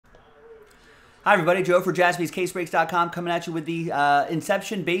Hi, everybody. Joe for jaspyscasebreaks.com coming at you with the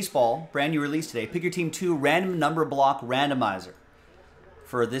Inception Baseball brand new release today. Pick your team 2 random number block randomizer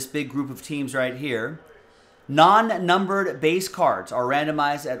for this big group of teams right here. Non-numbered base cards are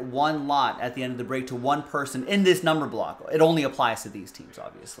randomized at one lot at the end of the break to one person in this number block. It only applies to these teams,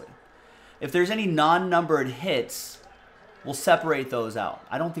 obviously. If there's any non-numbered hits, we'll separate those out.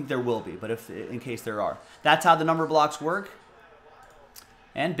 I don't think there will be, but in case there are. That's how the number blocks work.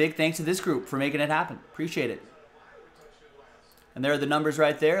 And big thanks to this group for making it happen. Appreciate it. And there are the numbers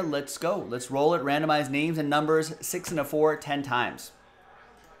right there. Let's go. Let's roll it. Randomize names and numbers 6 and a 4 10 times.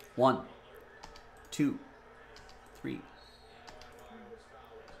 1, 2, 3,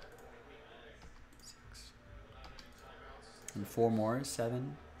 6, and 4 more.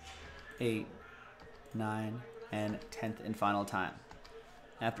 7, 8, 9, and 10th and final time.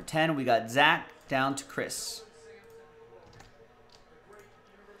 After 10, we got Zach down to Chris.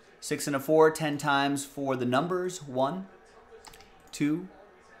 6 and a 4, 10 times for the numbers. 1, 2,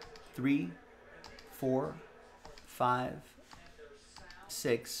 3, 4, 5,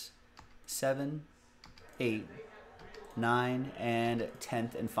 6, 7, 8, 9, and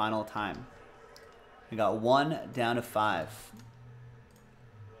 10th and final time. We got 1 down to 5.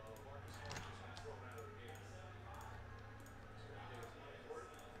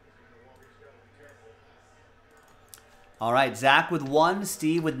 All right, Zach with 1,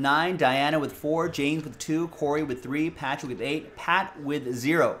 Steve with 9, Diana with 4, James with 2, Corey with 3, Patrick with 8, Pat with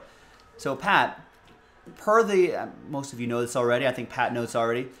 0. So Pat, per the, most of you know this already, I think Pat knows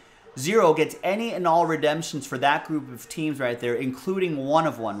already, 0 gets any and all redemptions for that group of teams right there, including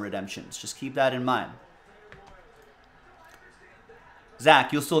 1-of-1 redemptions. Just keep that in mind.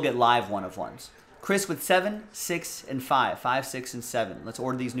 Zach, you'll still get live 1-of-1s. Chris with 7, 6, and 5. 5, 6, and 7. Let's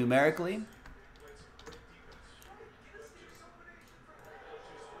order these numerically.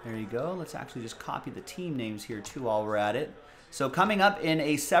 There you go. Let's actually just copy the team names here too while we're at it. So coming up in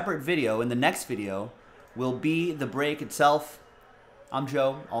a separate video, in the next video, will be the break itself. I'm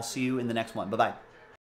Joe. I'll see you in the next one. Bye-bye.